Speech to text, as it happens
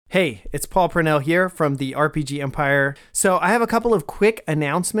Hey, it's Paul Purnell here from the RPG Empire. So I have a couple of quick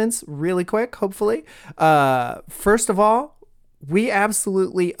announcements, really quick, hopefully. First of all, we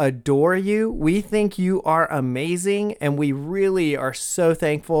absolutely adore you. We think you are amazing, and we really are so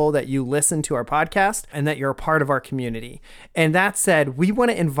thankful that you listen to our podcast and that you're a part of our community. And that said, we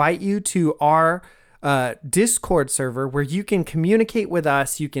want to invite you to our Discord server where you can communicate with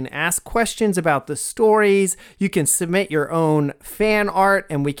us. You can ask questions about the stories. You can submit your own fan art,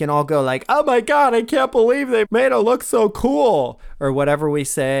 and we can all go like, "Oh my God, I can't believe they made it look so cool," or whatever we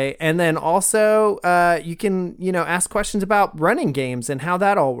say. And then also, you can, ask questions about running games and how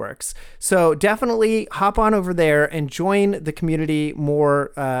that all works. So definitely hop on over there and join the community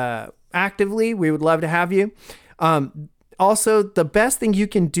more actively. We would love to have you. Also, the best thing you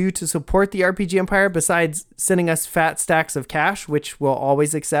can do to support the RPG Empire, besides sending us fat stacks of cash, which we'll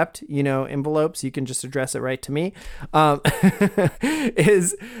always accept, envelopes, you can just address it right to me,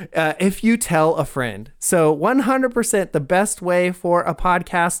 is if you tell a friend. So 100% the best way for a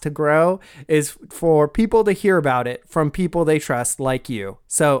podcast to grow is for people to hear about it from people they trust, like you.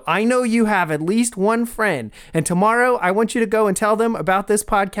 So I know you have at least one friend, and tomorrow I want you to go and tell them about this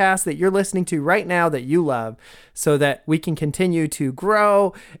podcast that you're listening to right now that you love, so that we can continue to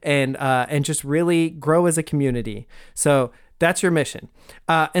grow and just really grow as a community. So that's your mission.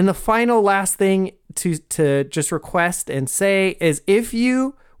 And the final last thing to just request and say is, if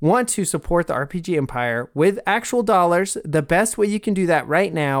you want to support the RPG Empire with actual dollars, the best way you can do that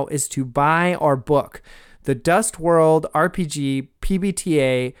right now is to buy our book, The Dust World RPG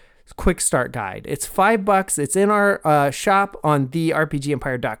PBTA Quick Start Guide. It's $5. It's in our shop on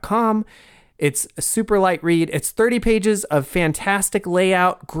therpgempire.com. It's a super light read. It's 30 pages of fantastic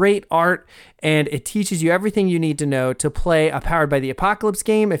layout, great art, and it teaches you everything you need to know to play a Powered by the Apocalypse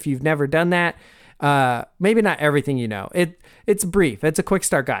game if you've never done that. Maybe not everything you know. It's brief. It's a quick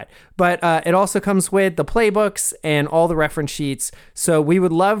start guide. But it also comes with the playbooks and all the reference sheets. So we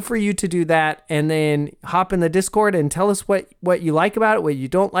would love for you to do that, and then hop in the Discord and tell us what you like about it, what you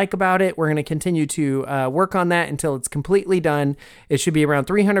don't like about it. We're going to continue to work on that until it's completely done. It should be around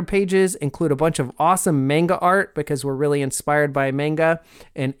 300 pages, include a bunch of awesome manga art because we're really inspired by manga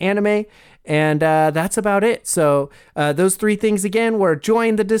and anime. And that's about it. So those three things again were: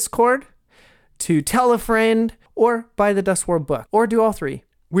 join the Discord, to tell a friend, or buy the Dust World book, or do all three.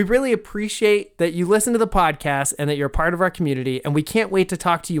 We really appreciate that you listen to the podcast and that you're part of our community, and we can't wait to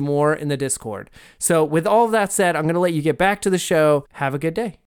talk to you more in the Discord. So with all of that said, I'm going to let you get back to the show. Have a good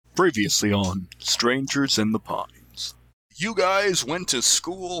day. Previously on Strangers in the Pines. You guys went to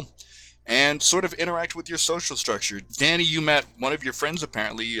school and sort of interact with your social structure. Danny, you met one of your friends,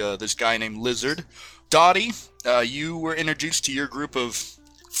 apparently, this guy named Lizard. Dottie, you were introduced to your group of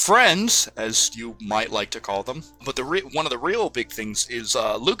friends, as you might like to call them. But one of the real big things is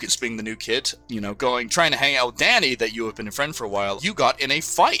Lucas being the new kid, trying to hang out with Danny, that you have been a friend for a while. You got in a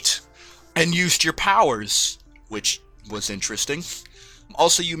fight and used your powers, which was interesting.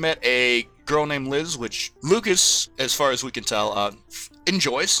 Also, you met a girl named Liz, which Lucas, as far as we can tell,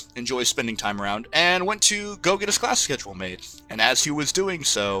 enjoys spending time around, and went to go get his class schedule made. And as he was doing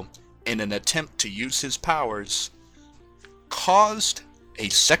so, in an attempt to use his powers, caused a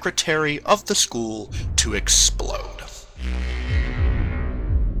secretary of the school to explode.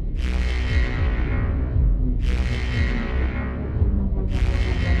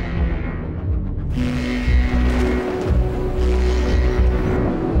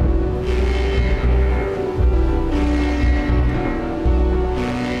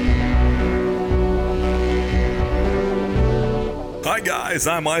 Hi guys,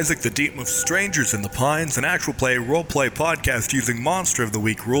 I'm Isaac, the Deep of Strangers in the Pines, an actual play roleplay podcast using Monster of the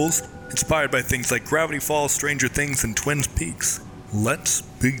Week rules, inspired by things like Gravity Falls, Stranger Things, and Twin Peaks. Let's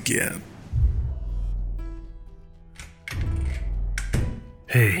begin.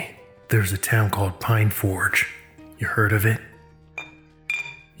 Hey, there's a town called Pine Forge. You heard of it?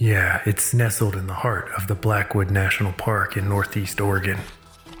 Yeah, it's nestled in the heart of the Blackwood National Park in Northeast Oregon.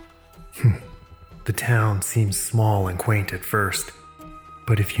 The town seems small and quaint at first,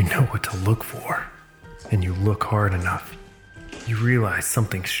 but if you know what to look for, and you look hard enough, you realize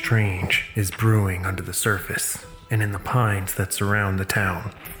something strange is brewing under the surface and in the pines that surround the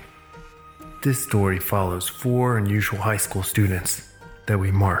town. This story follows 4 unusual high school students that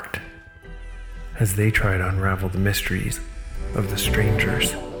we marked as they try to unravel the mysteries of the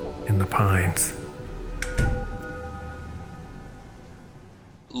strangers in the pines.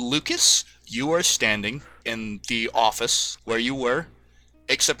 Lucas, you are standing in the office where you were,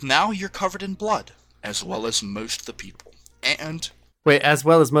 except now you're covered in blood, as well as most of the people. And... Wait, as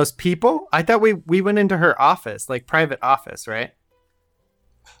well as most people? I thought we went into her office, like private office, right?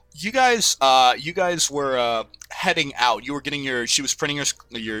 you guys were heading out. You were getting she was printing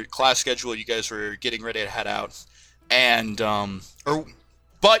your class schedule. You guys were getting ready to head out, and I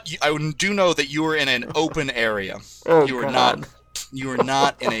do know that you were in an open area. Oh, you were God. you were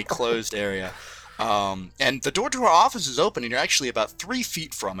not in a closed area. And the door to her office is open, and you're actually about 3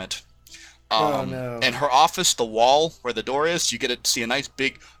 feet from it. Oh, no. And her office, the wall where the door is, you get to see a nice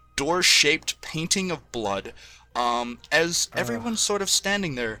big door-shaped painting of blood. As everyone's sort of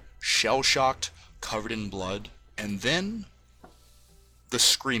standing there, shell-shocked, covered in blood, and then the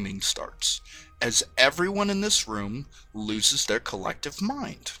screaming starts, as everyone in this room loses their collective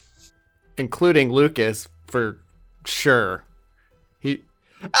mind. Including Lucas, for sure.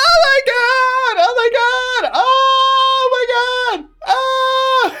 Oh my god! Oh my god! Oh my god!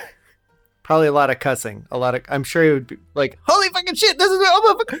 Oh! Probably a lot of cussing. I'm sure he would be like, holy fucking shit, this is,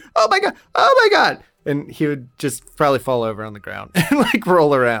 oh my god, oh my god. And he would just probably fall over on the ground and like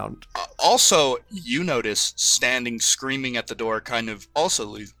roll around. Also, you notice standing screaming at the door, kind of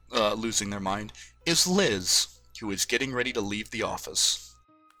also losing their mind, is Liz, who is getting ready to leave the office.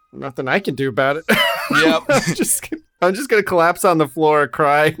 Nothing I can do about it. Yep. I'm just gonna collapse on the floor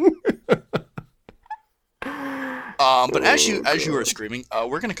crying. But as you are screaming,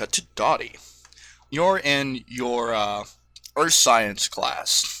 we're gonna cut to Dottie. You're in your Earth Science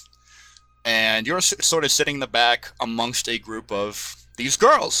class, and you're sort of sitting in the back amongst a group of these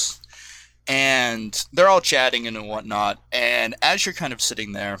girls, and they're all chatting and whatnot. And as you're kind of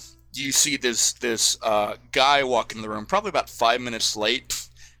sitting there, you see this guy walk into the room, probably about 5 minutes late,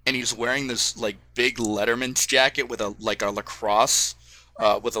 and he's wearing this like big Letterman's jacket with a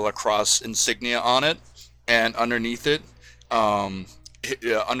lacrosse insignia on it. And underneath it,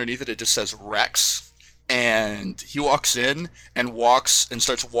 it just says Rex. And he walks in and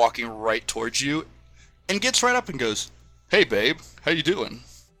starts walking right towards you, and gets right up and goes, "Hey, babe, how you doing?"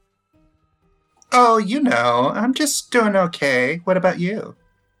 Oh, I'm just doing okay. What about you?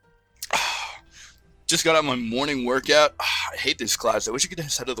 Just got out my morning workout. I hate this class. I wish I could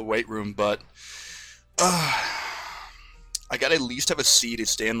just head to the weight room, but I gotta at least have a seat to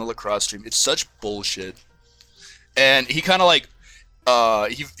stay in the lacrosse team. It's such bullshit. And he kind of like,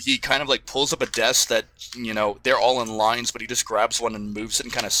 he kind of like pulls up a desk that, they're all in lines, but he just grabs one and moves it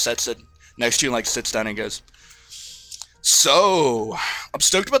and kind of sets it next to you and like sits down and goes, "So, I'm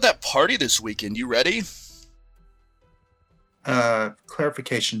stoked about that party this weekend. You ready?"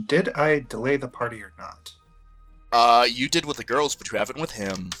 Clarification. Did I delay the party or not? You did with the girls, but you haven't with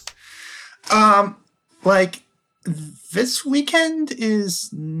him. Like, this weekend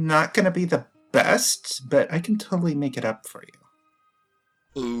is not gonna be the best, but I can totally make it up for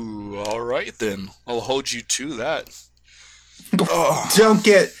you. Ooh, alright then. I'll hold you to that.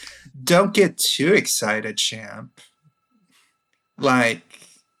 Don't get too excited, champ. Like,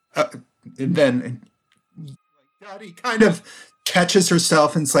 then Dottie kind of catches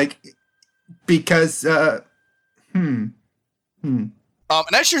herself and it's like, because, And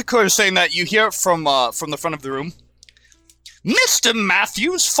as you're kind of saying that, you hear from the front of the room, "Mr.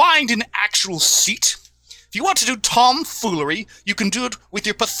 Matthews, find an actual seat. If you want to do tomfoolery, you can do it with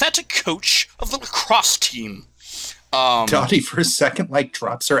your pathetic coach of the lacrosse team." Dottie for a second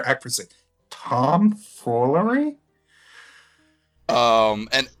drops her accent. Tomfoolery?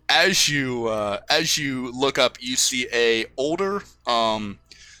 And as you look up, you see a older,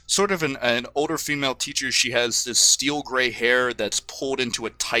 sort of an older female teacher. She has this steel gray hair that's pulled into a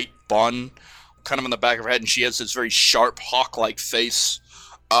tight bun, kind of on the back of her head, and she has this very sharp hawk-like face.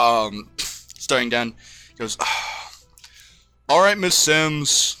 Staring down, he goes, "All right, Miss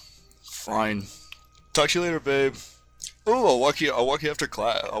Sims, fine. Talk to you later, babe. Oh, I'll walk you after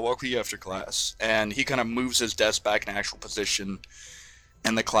class. I'll walk with you after class." And he kind of moves his desk back in actual position,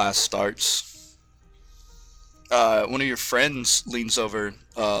 and the class starts. One of your friends leans over,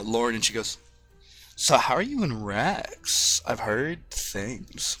 Lauren, and she goes, "So how are you and Rex? I've heard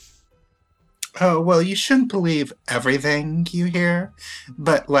things." Oh, well, you shouldn't believe everything you hear,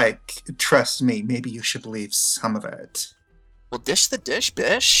 but, trust me, maybe you should believe some of it. Well, dish the dish,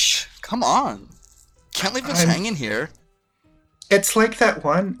 bish. Come on. Can't leave us hanging here. It's like that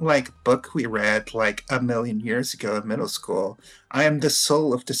one, book we read, a million years ago in middle school. I am the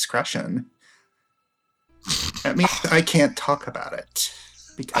soul of discretion. That means I can't talk about it.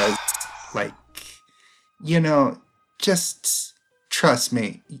 Because, just trust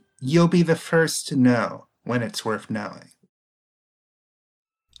me. You'll be the first to know when it's worth knowing.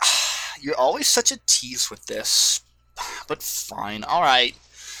 You're always such a tease with this. But fine, alright.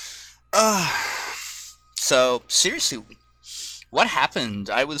 So, seriously, what happened?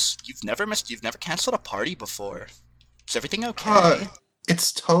 You've never canceled a party before. Is everything okay?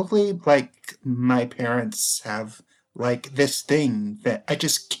 It's totally like my parents have like this thing that I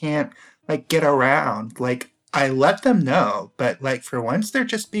just can't like get around. Like I let them know, but like for once they're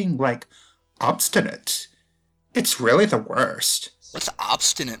just being like obstinate. It's really the worst. What's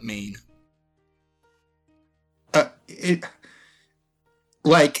obstinate mean? It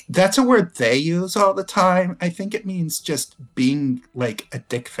like that's a word they use all the time. I think it means just being like a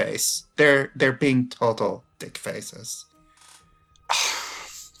dick face. They're being total dick faces.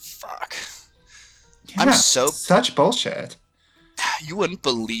 Fuck. Yeah, I'm so... such bullshit. You wouldn't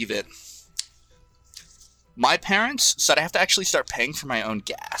believe it. My parents said I have to actually start paying for my own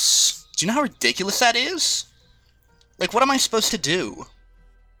gas. Do you know how ridiculous that is? Like, what am I supposed to do?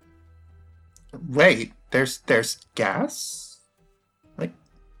 Wait, there's gas? Like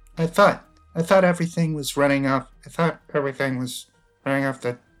I thought everything was running off the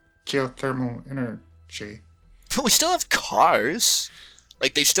geothermal energy. But we still have cars.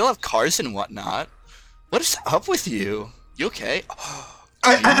 Like, they still have cars and whatnot. What is up with you? You okay?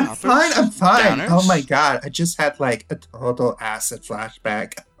 I'm fine. Downers? Oh my god, I just had like a total acid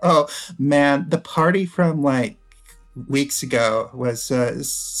flashback. Oh man, the party from like weeks ago was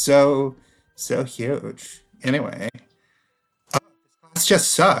so huge. Anyway, this class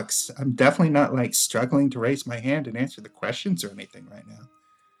just sucks. I'm definitely not like struggling to raise my hand and answer the questions or anything right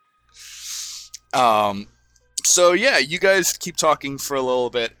now. So yeah, you guys keep talking for a little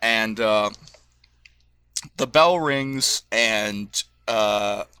bit, and the bell rings, and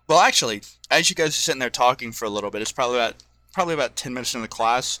well, actually, as you guys are sitting there talking for a little bit, it's probably about 10 minutes into the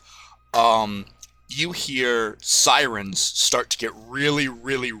class. You hear sirens start to get really,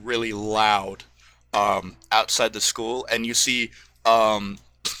 really, really loud outside the school, and you see the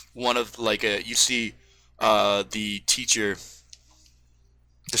teacher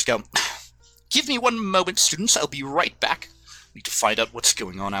just go, "Give me one moment, students. I'll be right back. Need to find out what's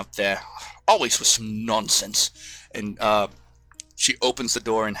going on out there. Always with some nonsense." And she opens the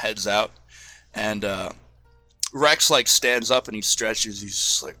door and heads out, and Rex like stands up and he stretches. He's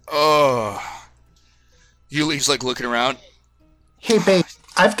just like, "Oh." He's like looking around. Hey babe,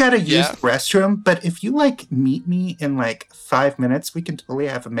 I've got to use Yeah? the restroom, but if you like meet me in like 5 minutes, we can totally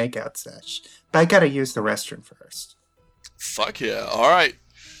have a makeout sesh. But I gotta use the restroom first. Fuck yeah! All right,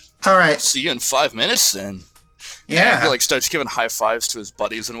 All right. see you in 5 minutes then. Yeah. He like starts giving high fives to his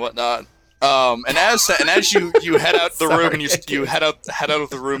buddies and whatnot. And as you head out the room and you head out of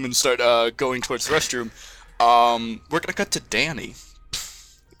the room and start going towards the restroom, we're gonna cut to Danny.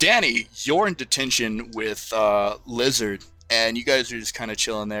 Danny, you're in detention with Lizard, and you guys are just kind of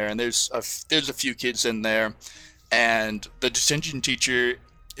chilling there. And there's a few kids in there, and the detention teacher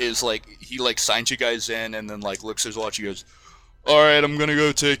is like, he like signs you guys in, and then like looks at his watch. He goes, "All right, I'm gonna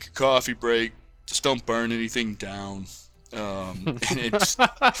go take a coffee break. Just don't burn anything down." And it's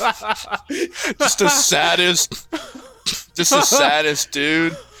just the saddest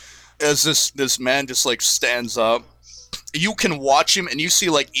dude. As this man just like stands up, you can watch him, and you see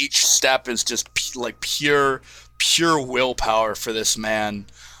like each step is just like pure willpower for this man.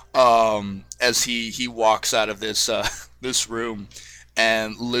 As he walks out of this this room,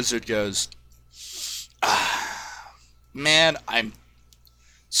 and Lizard goes, "Man,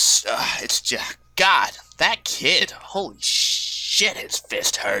 it's just God, that kid. Holy shit, his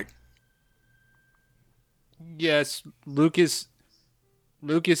fist hurt." Yes, Lucas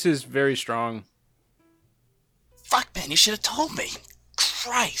is very strong. Fuck, man, you should have told me.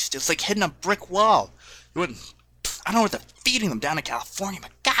 Christ, it's like hitting a brick wall. You wouldn't. I don't know what they're feeding them down in California,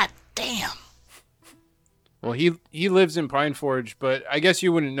 but god damn. Well, he lives in Pine Forge, but I guess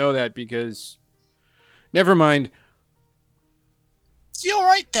you wouldn't know that because... Never mind. You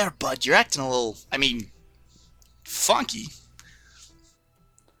alright there, bud? You're acting a little, funky.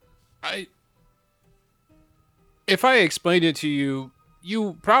 If I explained it to you,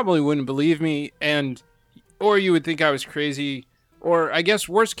 you probably wouldn't believe me, or you would think I was crazy, or I guess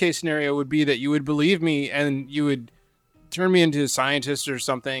worst case scenario would be that you would believe me and you would turn me into a scientist or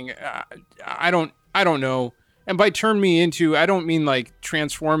something. I don't know. And by turn me into, I don't mean like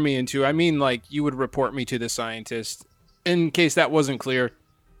transform me into, I mean like you would report me to the scientist, in case that wasn't clear.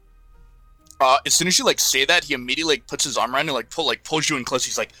 As soon as you say that, he immediately puts his arm around you, pulls you in close.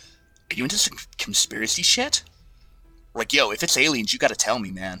 He's like, "Are you into some conspiracy shit? Yo, if it's aliens, you gotta tell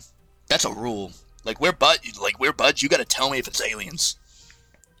me, man. That's a rule. We're buds. You gotta tell me if it's aliens."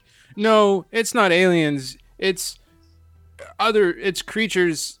 No, it's not aliens. It's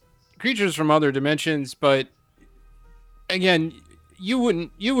creatures from other dimensions. But again, you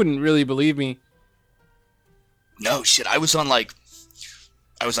wouldn't really believe me. No shit. I was on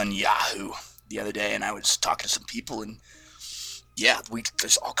Yahoo the other day, and I was talking to some people, and Yeah,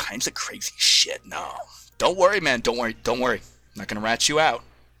 there's all kinds of crazy shit. No, don't worry, man. Don't worry. I'm not gonna rat you out.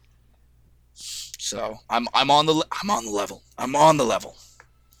 So I'm on the level. I'm on the level.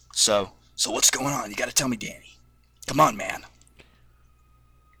 So what's going on? You gotta tell me, Danny. Come on, man.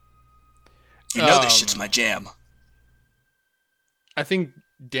 You know this shit's my jam. I think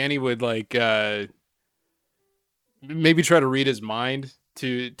Danny would like maybe try to read his mind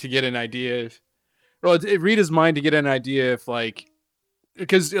to get an idea. Read his mind to get an idea if like,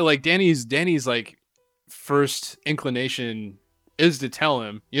 because like Danny's like first inclination is to tell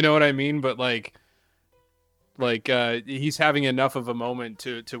him, you know what I mean? But like he's having enough of a moment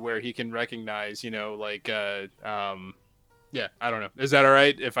to where he can recognize, you know, like yeah, I don't know. Is that all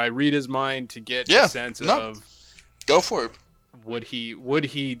right if I read his mind to get a sense of go for it? Would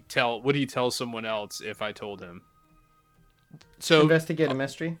he tell someone else if I told him? So Investigate a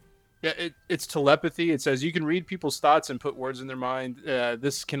mystery. Yeah, it's telepathy. It says you can read people's thoughts and put words in their mind.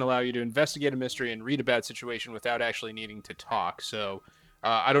 This can allow you to investigate a mystery and read a bad situation without actually needing to talk. So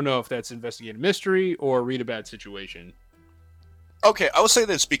I don't know if that's investigate a mystery or read a bad situation. Okay, I will say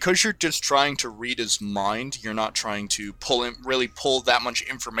this. Because you're just trying to read his mind, you're not trying to really pull that much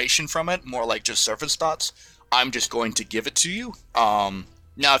information from it, more like just surface thoughts. I'm just going to give it to you. Now,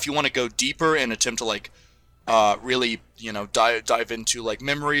 if you want to go deeper and attempt to, like, really, you know, dive into, like,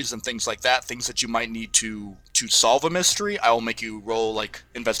 memories and things like that, things that you might need to solve a mystery, I will make you roll, like,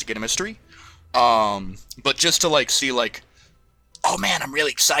 investigate a mystery. But just to, like, see, like, oh, man, I'm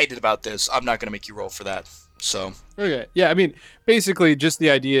really excited about this, I'm not going to make you roll for that. So okay, yeah, I mean, basically, just the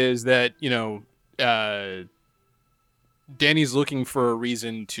idea is that, you know, Danny's looking for a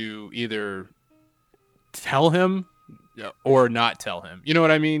reason to either tell him or not tell him. You know what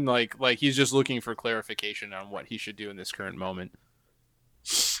I mean? Like he's just looking for clarification on what he should do in this current moment.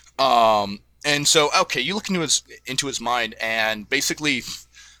 And so okay, you look into his mind, and basically,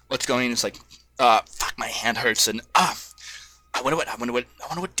 what's going on is like, fuck, my hand hurts, and I wonder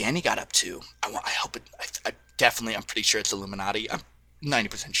what Danny got up to. I hope it. I'm pretty sure it's Illuminati. I'm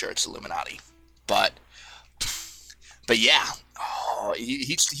 90% sure it's Illuminati. But yeah,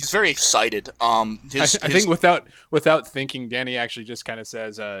 he's very excited. I think without thinking, Danny actually just kind of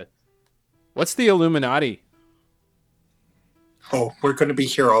says, "What's the Illuminati?" Oh, we're going to be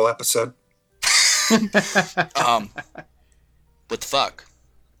here all episode. What the fuck,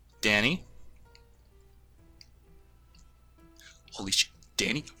 Danny? Holy shit,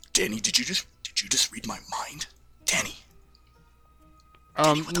 Danny, did you just read my mind, Danny?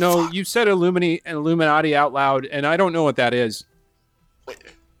 Danny, no, fuck? You said Illuminati out loud, and I don't know what that is. Wait.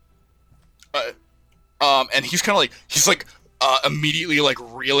 And he's kind of like immediately like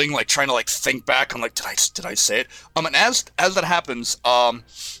reeling, like trying to like think back. I'm like, did I say it? And as that happens,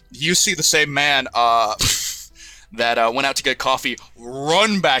 you see the same man that went out to get coffee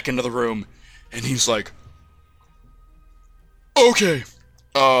run back into the room, and he's like, okay,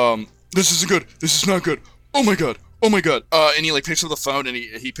 this isn't good. This is not good. Oh my god. And he like picks up the phone, and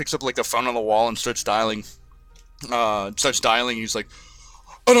he picks up like the phone on the wall and starts dialing. He's like,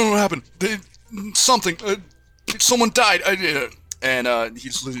 I don't know what happened. Someone died. And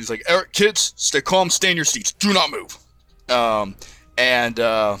he's like, Eric, kids, stay calm, stay in your seats, do not move. And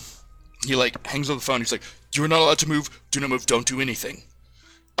he like hangs up the phone. He's like, you're not allowed to move. Do not move. Don't do anything.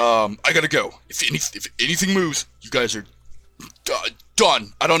 I gotta go. If anything moves, you guys are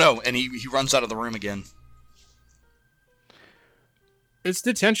done. I don't know. And he runs out of the room again. It's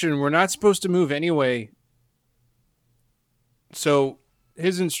detention. We're not supposed to move anyway. So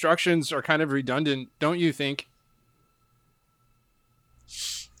his instructions are kind of redundant, don't you think?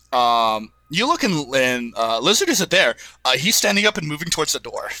 You look and Lizard isn't there. He's standing up and moving towards the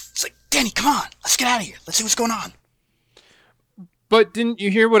door. It's like, Danny, come on. Let's get out of here. Let's see what's going on. But didn't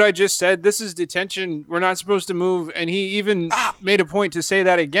you hear what I just said? This is detention. We're not supposed to move. And he even made a point to say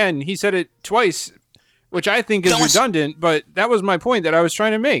that again. He said it twice, which I think is redundant, but that was my point that I was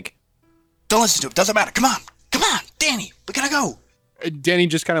trying to make. Don't listen to him. Doesn't matter. Come on, Danny. We gotta go. Danny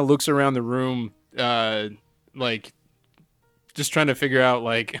just kind of looks around the room, like just trying to figure out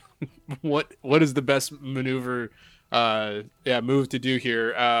like what is the best move to do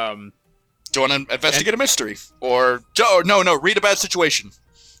here. Do you want to investigate a mystery? Or no, read a bad situation.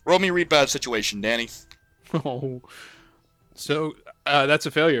 Roll me read bad situation, Danny. Oh. So that's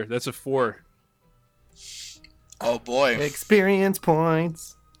a failure. That's a 4. Oh boy. Experience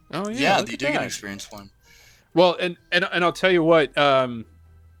points. Oh yeah. Yeah, you do get an experience point. Well, and I'll tell you what,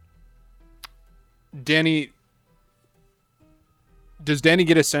 Danny, does Danny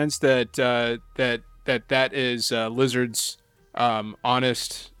get a sense that that is Lizard's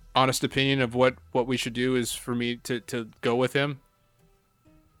honest honest opinion of what we should do is for me to go with him?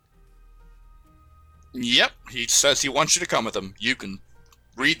 Yep, he says he wants you to come with him. You can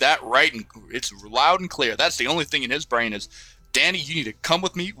read that right, and it's loud and clear. That's the only thing in his brain is, Danny, you need to come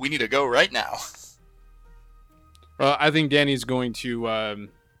with me. We need to go right now. Well, I think Danny's going to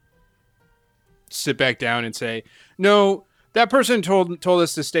sit back down and say, "No, that person told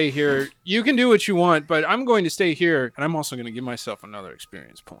us to stay here. You can do what you want, but I'm going to stay here, and I'm also going to give myself another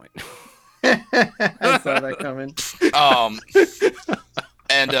experience point." I saw that coming.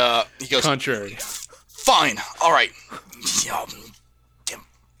 And he goes, Contrary. "Fine, all right." Damn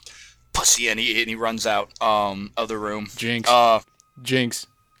pussy, and he runs out of the room. Jinx. Jinx.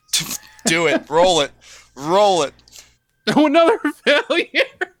 Do it. Roll it. Roll it. Oh, another failure.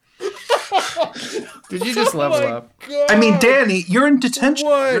 Did you just level up? I mean, Danny, you're in detention.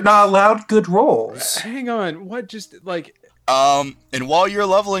 What? You're not allowed good rolls. Hang on. What? Just like. And while you're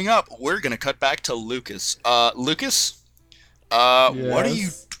leveling up, we're gonna cut back to Lucas. Lucas, what are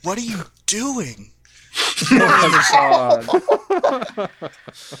you doing?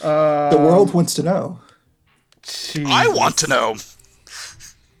 The world wants to know. I want to know.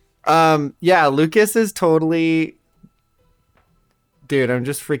 Yeah, Lucas is totally. Dude, I'm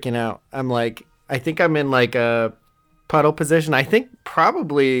just freaking out. I'm like, I think I'm in like a puddle position. I think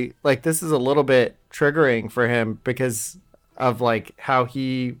probably like this is a little bit triggering for him because of like how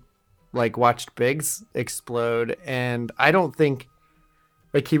he like watched Biggs explode, and I don't think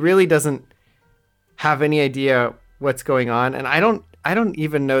like he really doesn't have any idea what's going on, and I don't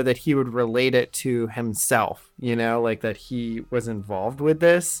even know that he would relate it to himself, you know, like that he was involved with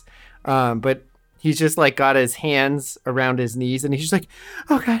this. But he's just like got his hands around his knees and he's just like,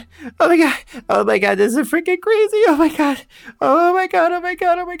 oh God, oh my God, oh my God, this is freaking crazy. Oh my God, oh my God, oh my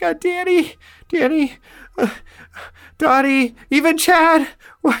God, oh my God, Danny, Dottie, even Chad,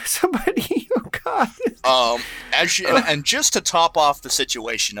 somebody, oh God. And just to top off the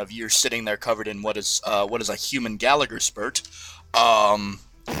situation of you're sitting there covered in what is a human Gallagher spurt,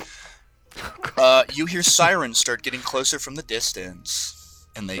 you hear sirens start getting closer from the distance.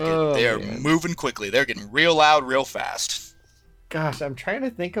 And they're moving quickly. They're getting real loud, real fast. Gosh, I'm trying to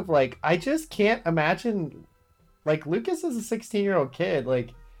think of like, I just can't imagine, like Lucas is a 16-year-old kid. Like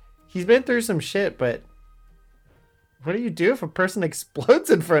he's been through some shit, but what do you do if a person explodes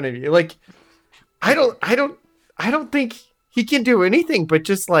in front of you? Like, I don't think he can do anything but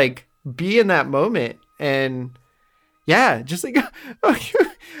just like be in that moment. And yeah, just like, oh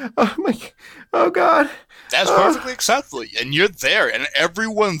my, oh God. That's perfectly acceptable. And you're there, and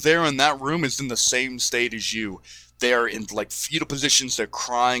everyone there in that room is in the same state as you. They're in like fetal positions. They're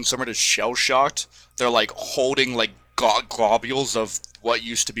crying. Some are just shell shocked. They're like holding like globules of what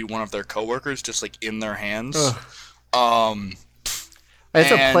used to be one of their coworkers, just like in their hands. As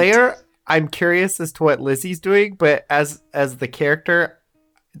a player, I'm curious as to what Lizzie's doing, but as the character,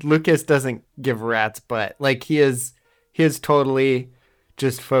 Lucas doesn't give a rat's butt. Like he is totally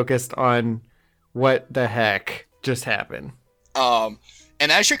just focused on what the heck just happened. And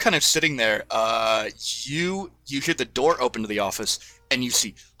as you're kind of sitting there, you hear the door open to the office, and you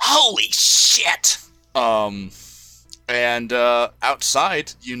see, holy shit! And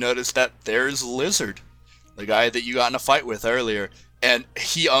outside, you notice that there's Lizard, the guy that you got in a fight with earlier, and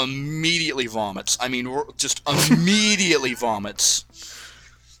he immediately vomits. I mean, just immediately vomits.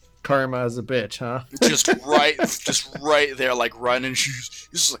 Karma is a bitch, huh? just right there, like running. He's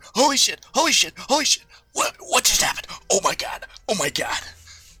just like, holy shit! What just happened? Oh my god!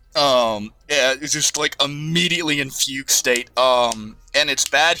 Yeah, it's just like immediately in fugue state. And it's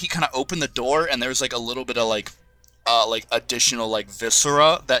bad. He kind of opened the door, and there's like a little bit of like additional like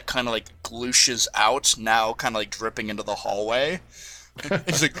viscera that kind of like glooshes out now, kind of like dripping into the hallway.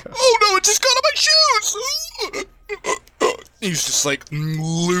 He's like, oh no, it just got on my shoes! He's just like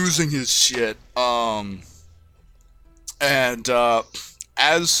losing his shit. And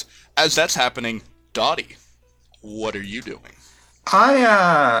as that's happening, Dottie, what are you doing?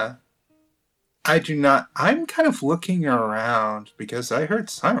 I do not. I'm kind of looking around because I heard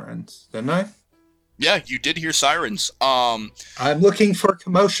sirens, didn't I? Yeah, you did hear sirens. I'm looking for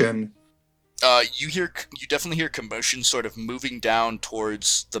commotion. You definitely hear commotion sort of moving down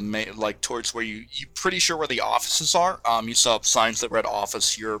towards the main, like towards where you're pretty sure where the offices are. You saw signs that read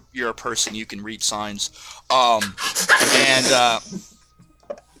office. You're a person, you can read signs.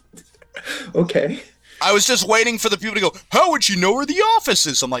 Okay. I was just waiting for the people to go, how would you know where the office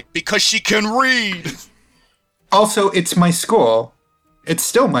is? I'm like, because she can read. Also, it's my school. It's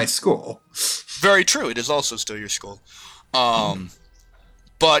still my school. Very true. It is also still your school.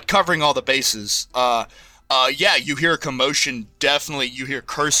 But covering all the bases, Yeah, you hear a commotion. Definitely, you hear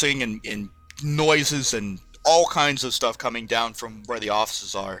cursing and noises and all kinds of stuff coming down from where the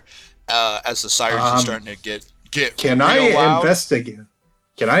offices are as the sirens are starting to get Can real I loud. investigate?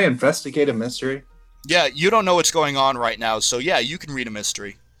 Can I investigate a mystery? Yeah, you don't know what's going on right now, so yeah, you can read a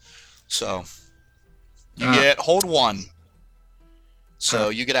mystery. So you get hold 1. So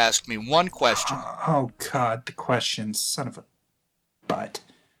you could ask me one question. Oh God, the question, son of a butt.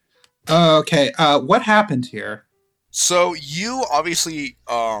 Okay, what happened here? So you obviously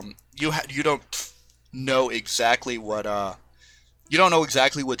you don't know exactly what you don't know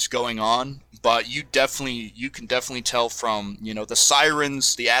exactly what's going on, but you can definitely tell from, the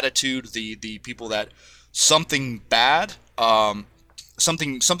sirens, the attitude, the people that something bad,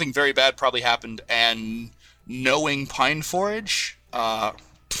 something very bad probably happened, and knowing Pine Forge,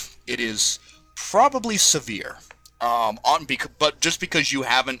 it is probably severe. But just because you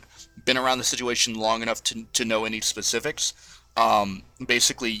haven't been around the situation long enough to know any specifics,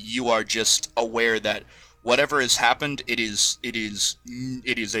 basically you are just aware that whatever has happened, it is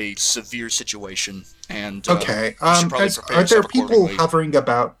a severe situation, and Okay, you should probably prepare are there yourself people accordingly. hovering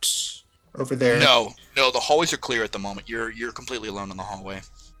about over there? No, the hallways are clear at the moment. You're completely alone in the hallway.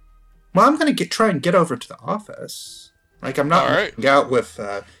 Well, I'm gonna try and get over to the office. Like, I'm not All right. hanging out with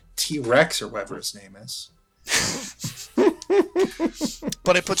T-Rex or whatever his name is.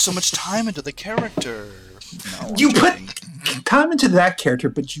 But I put so much time into the character. No, I'm You joking. put time into that character,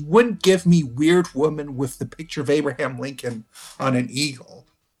 but you wouldn't give me weird woman with the picture of Abraham Lincoln on an eagle.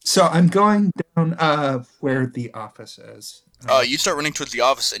 So I'm going down where the office is. You start running towards the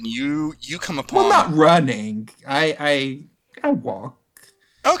office, and you come upon. Well, not running. I walk.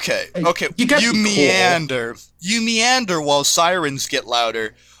 Okay. You gotta You be meander. You meander while sirens get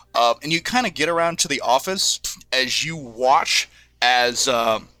louder, and you kind of get around to the office as you watch as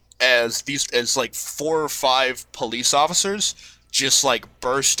like 4 or 5 police officers just like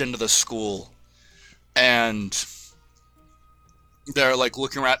burst into the school, and they're like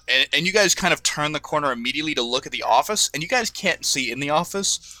looking around, and you guys kind of turn the corner immediately to look at the office, and you guys can't see in the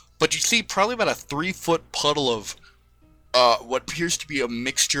office, but you see probably about a 3-foot puddle of what appears to be a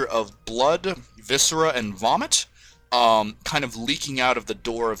mixture of blood, viscera, and vomit, kind of leaking out of the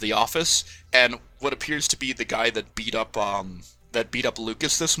door of the office, and what appears to be the guy that beat up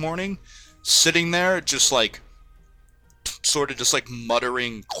Lucas this morning, sitting there just like sort of just like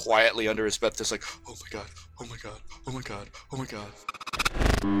muttering quietly under his breath, just like, oh my god, oh my god, oh my god, oh my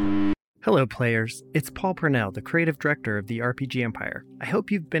god. Hello, players. It's Paul Purnell, the creative director of the RPG Empire. I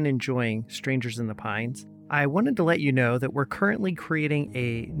hope you've been enjoying Strangers in the Pines. I wanted to let you know that we're currently creating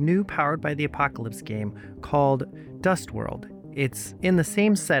a new Powered by the Apocalypse game called Dust World. It's in the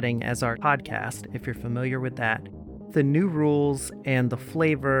same setting as our podcast, if you're familiar with that. The new rules and the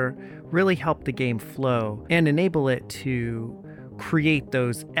flavor really help the game flow and enable it to create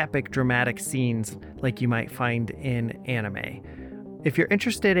those epic dramatic scenes like you might find in anime. If you're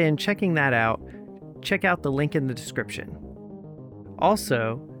interested in checking that out, check out the link in the description.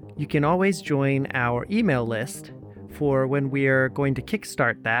 Also, you can always join our email list for when we are going to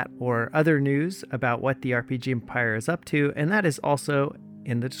kickstart that or other news about what the RPG Empire is up to, and that is also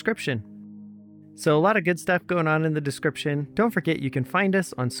in the description. So a lot of good stuff going on in the description. Don't forget you can find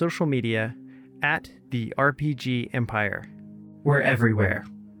us on social media at the RPG Empire. We're everywhere.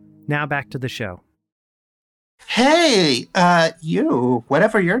 Now back to the show. Hey, you,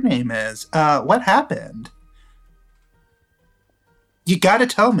 whatever your name is, what happened? You gotta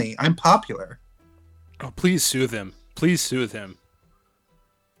tell me. I'm popular. Oh, please soothe him. Please soothe him.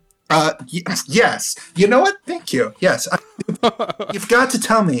 Yes. You know what? Thank you. Yes. You've got to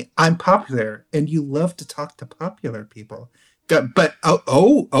tell me I'm popular, and you love to talk to popular people. But but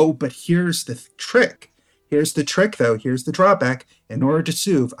here's the trick. Here's the trick, though. Here's the drawback. In order to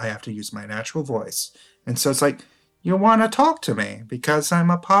soothe, I have to use my natural voice. And so it's like, you want to talk to me because I'm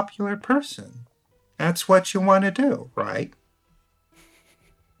a popular person. That's what you want to do, right?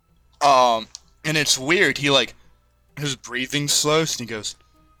 And it's weird. He like, his breathing slows, and he goes,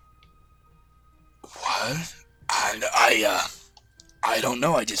 "What? I don't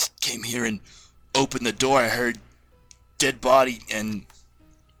know. I just came here and opened the door. I heard dead body, and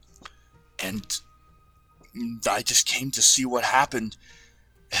I just came to see what happened.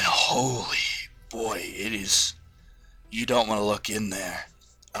 And holy boy, it is. You don't want to look in there,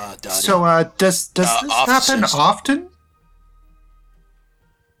 Dottie." So, does this happen officers. often?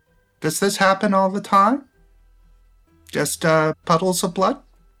 Does this happen all the time? Just puddles of blood?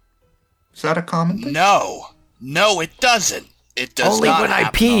 Is that a common thing? No, it doesn't. It does Only not when I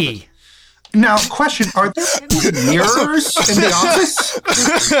happen pee. Now, question, are there any mirrors in the office?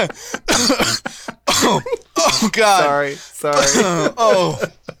 Oh God. Sorry.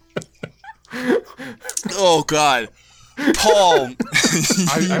 Oh God. Paul.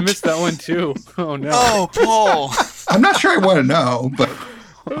 I missed that one too. Oh no. Oh, Paul. I'm not sure I want to know, but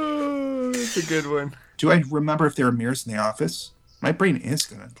It's a good one. do I remember if there are mirrors in the office? My brain is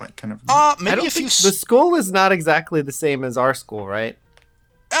gonna like kind of. I Maybe don't if you. think the school is not exactly the same as our school, right?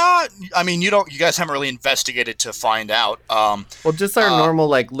 I mean, you guys haven't really investigated to find out. Well, just our normal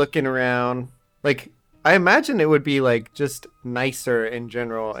like looking around. Like I imagine it would be like just nicer in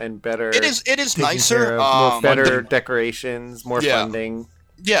general and better. It is taken nicer. care of, more better decorations, more Yeah. funding.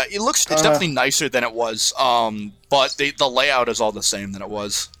 Yeah, it's definitely nicer than it was. But the layout is all the same than it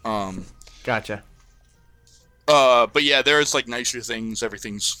was. Gotcha. But yeah, there's like nicer things.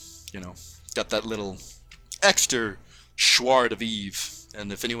 Everything's, got that little extra joie de vivre. And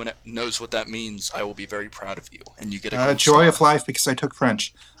if anyone knows what that means, I will be very proud of you. And you get a gold joy star. of life because I took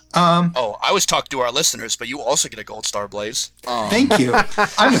French. Oh, I was talking to our listeners, but you also get a gold star, Blaze. Thank you.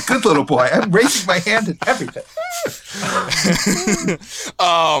 I'm a good little boy. I'm raising my hand and everything.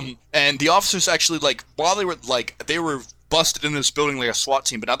 And the officers actually, like, while they were busted in this building like a SWAT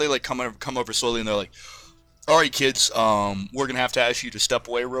team, but now they like come over slowly and they're like, all right, kids, we're gonna have to ask you to step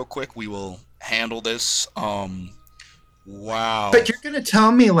away real quick. We will handle this. Wow. But you're gonna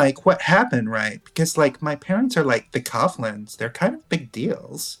tell me like what happened, right? Because like my parents are like the Coughlins. They're kind of big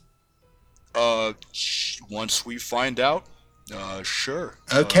deals. Once we find out, sure.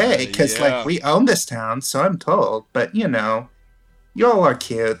 Okay, because yeah. like we own this town, so I'm told. But you all are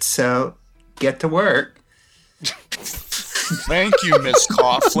cute, so get to work. Thank you, Miss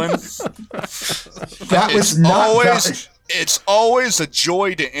Coughlin. That was not It's always a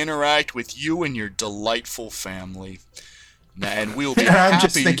joy to interact with you and your delightful family. And we'll be And happy. I'm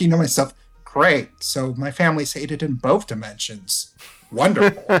just thinking to myself, great. So my family's hated in both dimensions.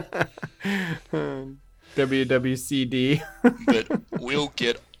 Wonderful. WWCD. But we'll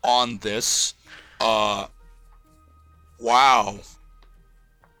get on this. Wow.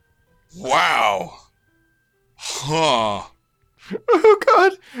 Huh. Oh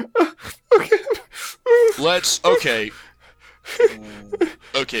God. Okay.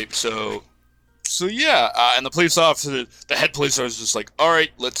 Okay, so yeah, and the police officer, the head police officer is just like, all right,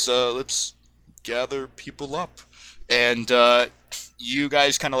 let's gather people up. And you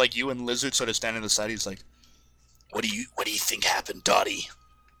guys kind of like, you and Lizard sort of stand on the side. He's like, what do you think happened, Dottie?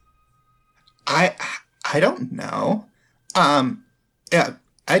 I don't know. Yeah,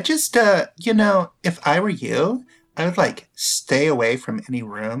 I just if I were you, I would like stay away from any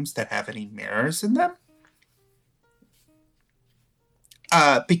rooms that have any mirrors in them.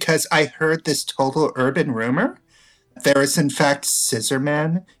 Because I heard this total urban rumor. There is in fact scissor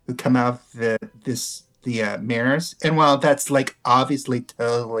men who come out of the mirrors, and while that's like obviously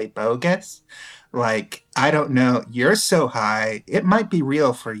totally bogus, like I don't know, you're so high, it might be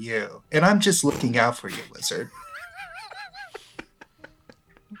real for you, and I'm just looking out for you, Lizard.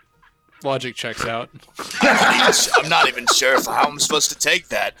 Logic checks out. I'm not even sure how I'm supposed to take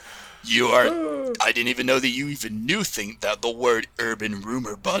that. I didn't even know that you even knew that the word urban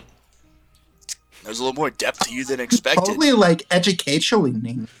rumor, but there's a little more depth to you than expected. Totally like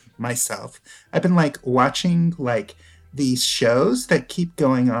educationally myself. I've been like watching like these shows that keep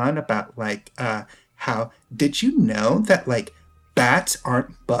going on about like how did you know that like bats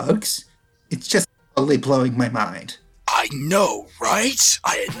aren't bugs? It's just totally blowing my mind. I know, right?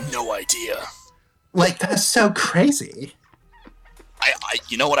 I had no idea. Like that's so crazy.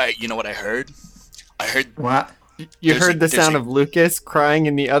 You know what I heard? I heard What? You heard the sound of Lucas crying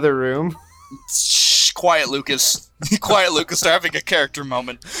in the other room. Shh, quiet, Lucas. Quiet, Lucas. They're having a character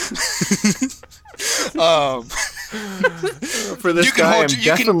moment. For this guy, I'm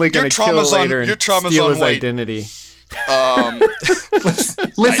definitely going to kill later and steal his identity.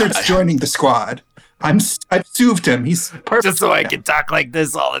 Lizard's joining the squad. I've soothed him. He's perfect. Just so I can talk like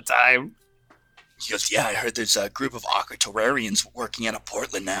this all the time. He goes, yeah, I heard there's a group of aquaterrarians working out of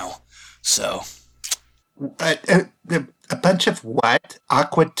Portland now. So. A bunch of what?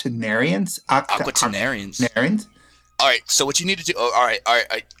 Aquatenarians? Aquatenarians. All right, so what you need to do... Oh, all right.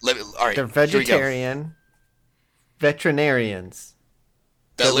 They're vegetarian veterinarians.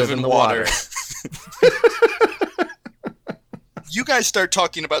 That live in water. You guys start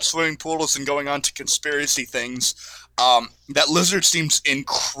talking about swimming pools and going on to conspiracy things. That Lizard seems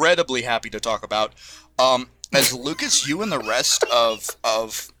incredibly happy to talk about. As Lucas, you and the rest of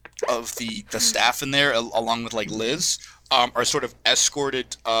the staff in there, along with like Liz, are sort of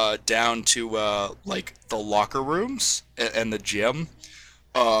escorted down to like the locker rooms and the gym,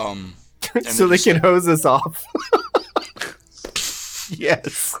 so they can hose us off.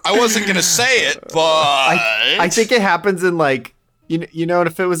 Yes. I wasn't gonna say it, but I think it happens in like you know,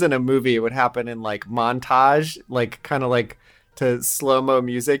 if it was in a movie, it would happen in like montage, like kind of like to slow-mo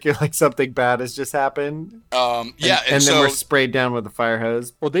music. You're like something bad has just happened. yeah, and so then we're sprayed down with a fire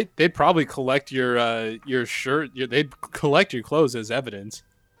hose. Well, they'd probably collect your shirt. They'd collect your clothes as evidence.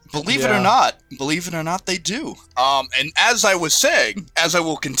 believe it or not, they do. And as I was saying, as I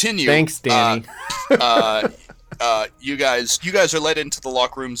will continue. Thanks, Danny. You guys are led into the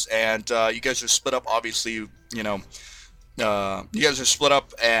locker rooms, and you guys are split up. Obviously, you guys are split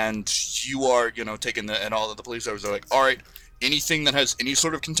up, and you are, taking and all of the police officers are like, all right, anything that has any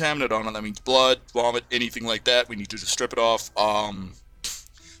sort of contaminant on it, that means blood, vomit, anything like that, we need you to strip it off.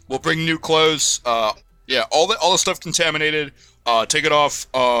 We'll bring new clothes. All the stuff contaminated. Take it off.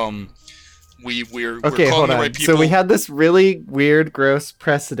 We're Okay, calling hold the on. right people. So we had this really weird, gross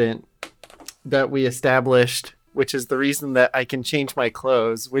precedent that we established, which is the reason that I can change my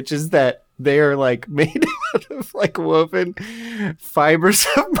clothes, which is that they are like made out of like woven fibers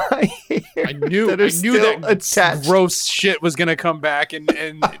of my hair. I knew that attached. gross shit was gonna come back and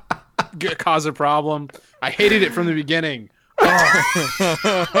cause a problem. I hated it from the beginning.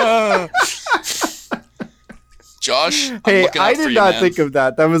 Josh, I'm Hey, looking out I for did you, not man. think of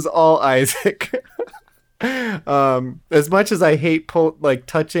that. That was all Isaac. As much as I hate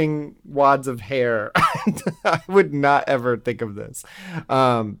touching wads of hair, I would not ever think of this.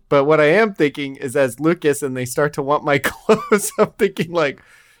 But what I am thinking is, as Lucas and they start to want my clothes, I'm thinking like,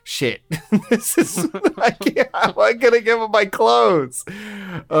 shit, this is how am I gonna give them my clothes?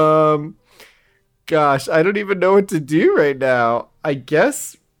 Gosh, I don't even know what to do right now. I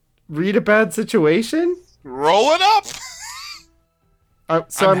guess read a bad situation. Roll it up. I'm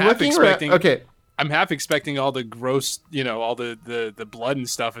looking around. Okay. I'm half expecting all the gross, all the blood and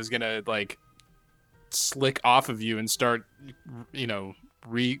stuff is gonna like slick off of you and start,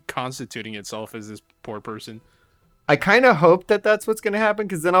 reconstituting itself as this poor person. I kind of hope that that's what's going to happen,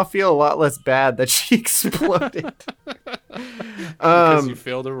 because then I'll feel a lot less bad that she exploded. Because you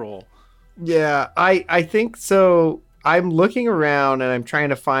failed a roll. Yeah, I think so. I'm looking around and I'm trying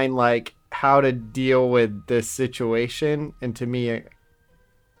to find like how to deal with this situation, and to me,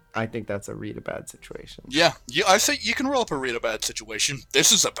 I think that's a read a bad situation. Yeah, I think you can roll up a read a bad situation.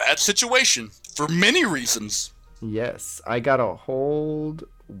 This is a bad situation for many reasons. Yes, I got a hold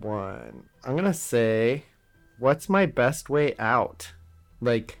one. I'm gonna say, what's my best way out?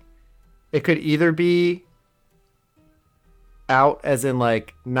 Like, it could either be out as in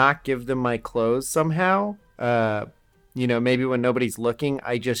like not give them my clothes somehow. Maybe when nobody's looking,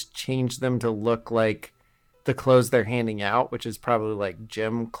 I just change them to look like the clothes they're handing out, which is probably like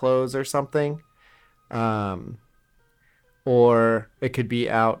gym clothes or something. Or it could be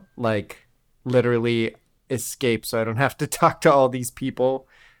out like literally escape so I don't have to talk to all these people.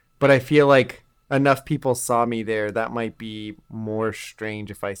 But I feel like enough people saw me there, that might be more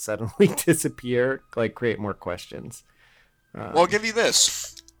strange if I suddenly disappear, like create more questions. Well, I'll give you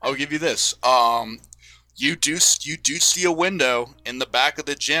this. You do see a window in the back of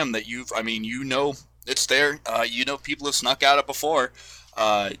the gym that it's there. People have snuck out it before.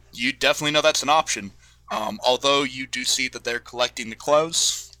 You definitely know that's an option. Although you do see that they're collecting the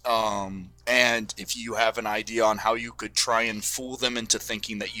clothes. And if you have an idea on how you could try and fool them into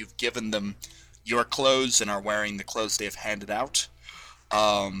thinking that you've given them your clothes and are wearing the clothes they've handed out,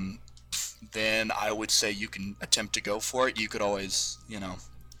 then I would say you can attempt to go for it. You could always,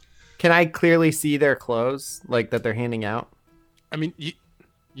 Can I clearly see their clothes, like that they're handing out? I mean,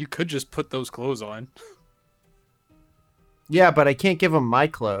 you could just put those clothes on. Yeah, but I can't give them my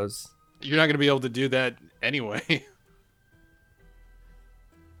clothes. You're not going to be able to do that anyway.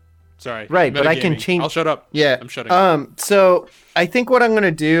 Sorry. Right, but I can metagaming. change. I'll shut up. Yeah. I'm shutting up. So I think what I'm going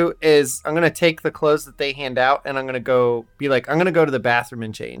to do is I'm going to take the clothes that they hand out and I'm going to go to the bathroom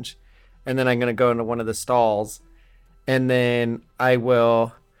and change. And then I'm going to go into one of the stalls. And then I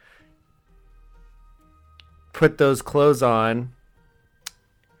will put those clothes on.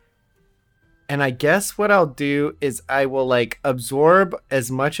 And I guess what I'll do is I will like absorb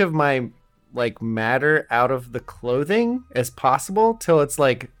as much of my like matter out of the clothing as possible till it's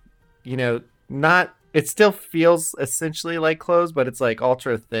like, it still feels essentially like clothes, but it's like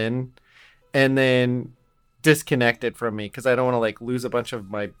ultra thin, and then disconnect it from me because I don't want to like lose a bunch of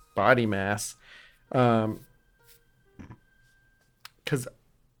my body mass. Because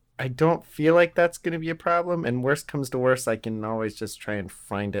I don't feel like that's going to be a problem. And worst comes to worst, I can always just try and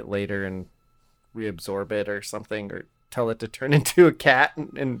find it later and reabsorb it or something, or tell it to turn into a cat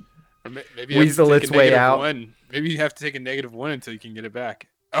and maybe weasel its way out. Maybe you have to take a -1 until you can get it back.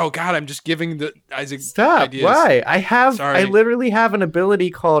 Oh God, I'm just giving the Isaac Stop. ideas. Why? I Sorry. literally have an ability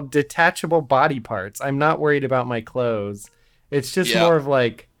called detachable body parts. I'm not worried about my clothes. It's just Yeah. more of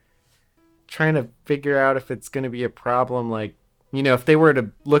like trying to figure out if it's going to be a problem. Like, you know, if they were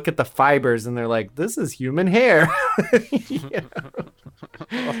to look at the fibers and they're like, this is human hair.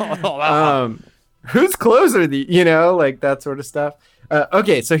 Whose clothes are the, you know, like that sort of stuff.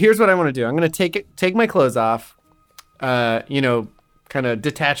 Okay. So here's what I want to do. I'm going to take my clothes off, you know, kind of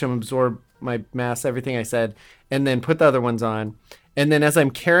detach them, absorb my mass, everything I said, and then put the other ones on. And then as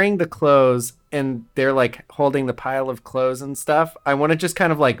I'm carrying the clothes and they're like holding the pile of clothes and stuff, I want to just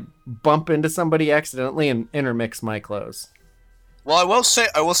kind of like bump into somebody accidentally and intermix my clothes. Well, I will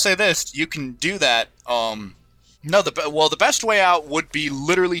say this: you can do that. No, the best way out would be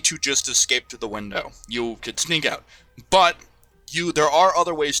literally to just escape to the window. You could sneak out, but there are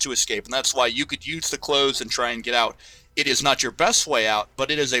other ways to escape, and that's why you could use the clothes and try and get out. It is not your best way out,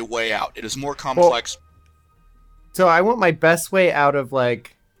 but it is a way out. It is more complex. So I want my best way out of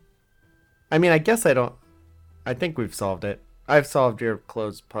like, I mean, I guess I think we've solved it. I've solved your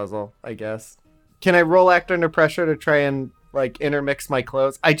clothes puzzle, I guess. Can I roll act under pressure to try and like intermix my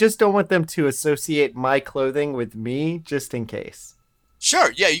clothes? I just don't want them to associate my clothing with me just in case.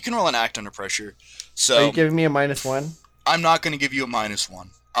 Sure, yeah, you can roll an act under pressure. So Are you giving me a -1? I'm not going to give you a -1,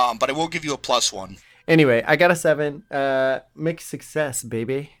 but I will give you a +1. Anyway, I got a 7. Mixed success,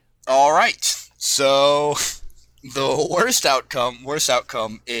 baby. All right. So the worst outcome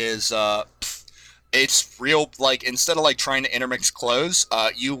is it's real, like, instead of like trying to intermix clothes,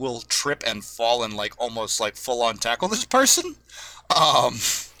 you will trip and fall and like almost like full on tackle this person.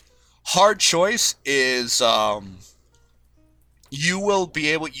 Hard choice is you won't be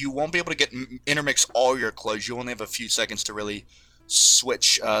able to get intermix all your clothes. You only have a few seconds to really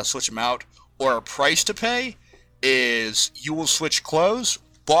switch them out. Or a price to pay is you will switch clothes,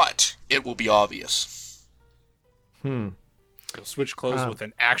 but it will be obvious. You'll switch clothes with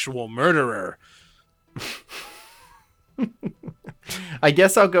an actual murderer. I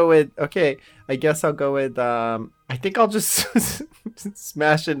guess I'll go with I think I'll just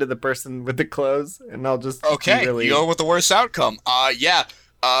smash into the person with the clothes and I'll just Okay, really... you go with the worst outcome. You're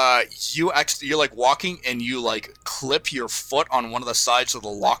like walking and you like clip your foot on one of the sides of the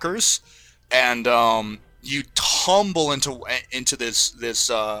lockers, and you tumble into this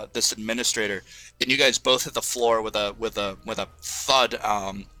administrator, and you guys both hit the floor with a thud.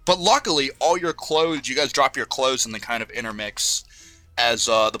 But luckily, all your clothes, you guys drop your clothes and they kind of intermix. As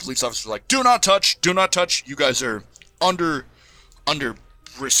the police officer was like, "Do not touch! Do not touch! You guys are under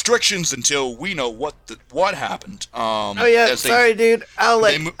restrictions until we know what happened." Oh yeah, sorry, dude.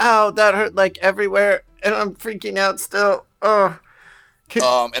 Ow, that hurt like everywhere, and I'm freaking out still. Oh.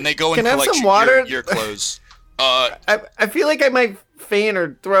 And they go and collect your clothes. I feel like I might faint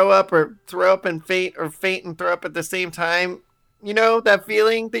or throw up and faint or faint and throw up at the same time. You know that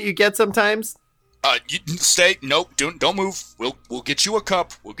feeling that you get sometimes? You stay. Nope. Don't move. We'll get you a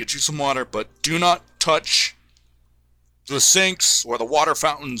cup. We'll get you some water, but do not touch the sinks or the water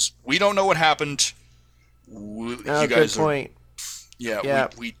fountains. We don't know what happened. You guys good point. Yeah.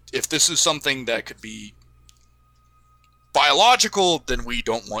 We if this is something that could be biological, then we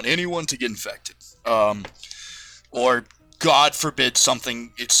don't want anyone to get infected. Or God forbid it's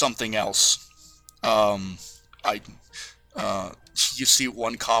something else. You see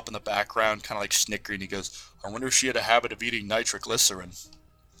one cop in the background kind of like snickering. He goes, "I wonder if she had a habit of eating nitroglycerin."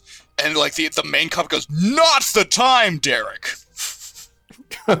 And like the main cop goes, "Not the time, Derek."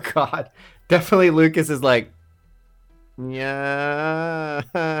 Oh God, definitely Lucas is like, yeah.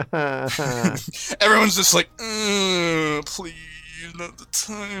 Everyone's just like, please, not the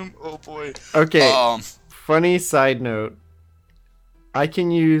time. Oh boy. Okay. Funny side note. I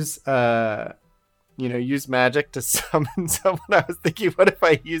can use use magic to summon someone. I was thinking, what if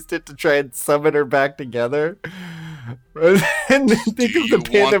I used it to try and summon her back together? And then think of the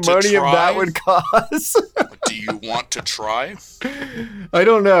pandemonium that would cause. Do you want to try? I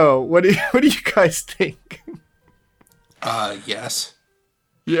don't know. What do you guys think? Yes.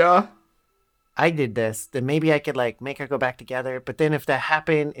 Yeah. I did this, then maybe I could like make her go back together. But then if that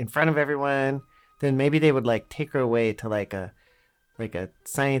happened in front of everyone, then maybe they would like take her away to like a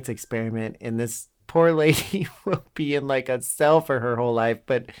science experiment, and this poor lady will be in like a cell for her whole life.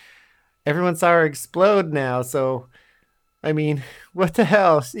 But everyone saw her explode now, so I mean, what the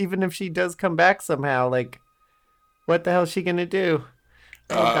hell? Even if she does come back somehow, like, what the hell is she gonna do?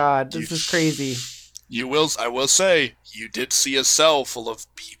 Oh God, this is crazy. I will say, you did see a cell full of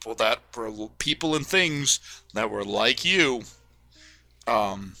people that were people and things that were like you.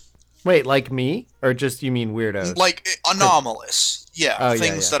 Wait, like me? Or just you mean weirdos? Like anomalous. Yeah, Oh, yeah,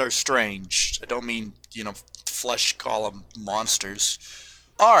 things yeah. that are strange. I don't mean, flesh column monsters.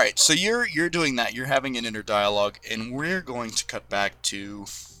 All right, so you're doing that. You're having an inner dialogue, and we're going to cut back to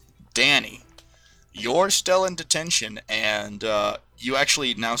Danny. You're still in detention, and you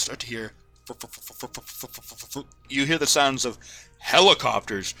actually now start to hear. You hear the sounds of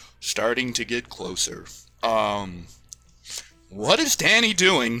helicopters starting to get closer. What is Danny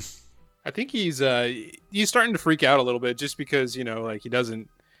doing? I think he's starting to freak out a little bit just because, like he doesn't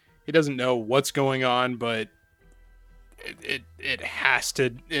know what's going on, but it has to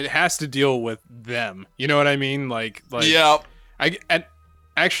deal with them. You know what I mean? Like Yeah.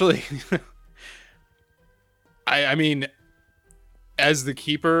 Actually I mean, as the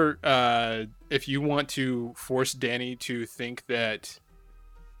keeper, if you want to force Danny to think that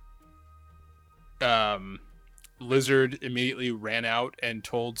Lizard immediately ran out and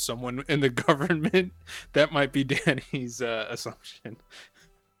told someone in the government, that might be Danny's assumption.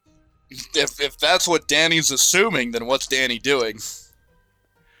 If that's what Danny's assuming, then what's Danny doing?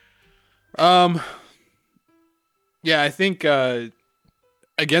 Yeah, I think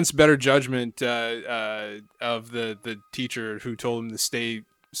against better judgment of the teacher who told him to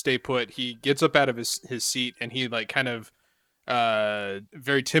stay put, he gets up out of his seat and he like kind of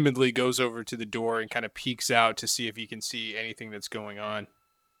very timidly goes over to the door and kind of peeks out to see if he can see anything that's going on.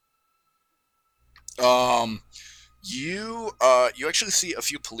 You actually see a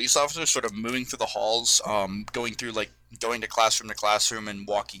few police officers sort of moving through the halls, going to classroom and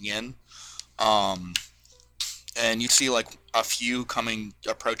walking in. And you see like a few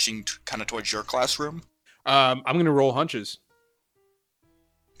approaching kind of towards your classroom. I'm going to roll hunches.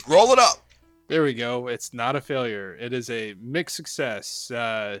 Roll it up. There we go. It's not a failure. It is a mixed success.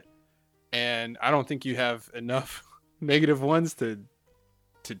 And I don't think you have enough negative ones to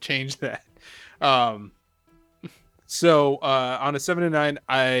change that. So on a 7 and 9,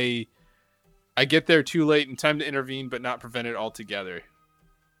 I get there too late in time to intervene, but not prevent it altogether.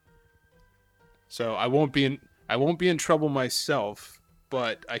 So I won't be in trouble myself,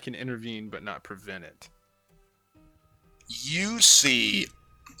 but I can intervene, but not prevent it. You see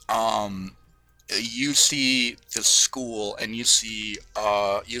the school, and you see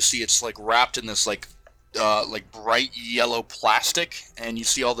it's like wrapped in this like bright yellow plastic, and you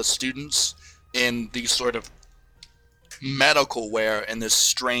see all the students in these sort of medical wear in this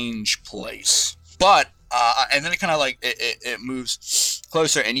strange place. But and then it kind of like it moves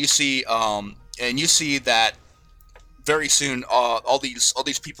closer, and you see that very soon all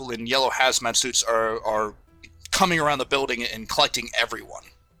these people in yellow hazmat suits are coming around the building and collecting everyone.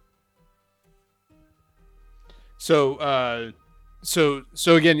 So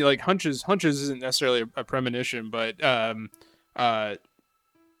again, like hunches isn't necessarily a premonition, but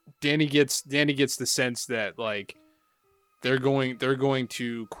Danny gets the sense that like they're going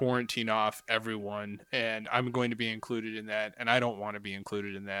to quarantine off everyone, and I'm going to be included in that, and I don't want to be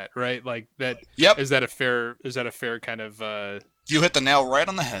included in that, right? Like that. Yep. Is that a fair kind of? You hit the nail right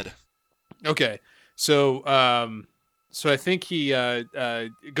on the head. Okay, so I think he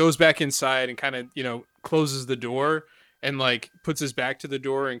goes back inside and kind of closes the door and like puts his back to the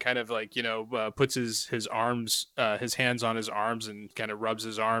door and kind of like puts his arms his hands on his arms and kind of rubs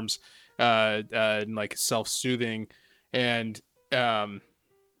his arms and like self-soothing. And I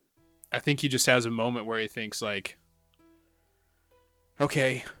think he just has a moment where he thinks like,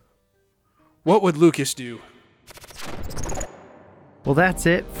 okay, what would Lucas do? Well, that's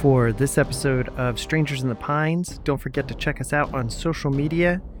it for this episode of Strangers in the Pines. Don't forget to check us out on social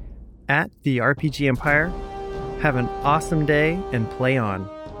media at the RPG Empire. Have an awesome day and play on.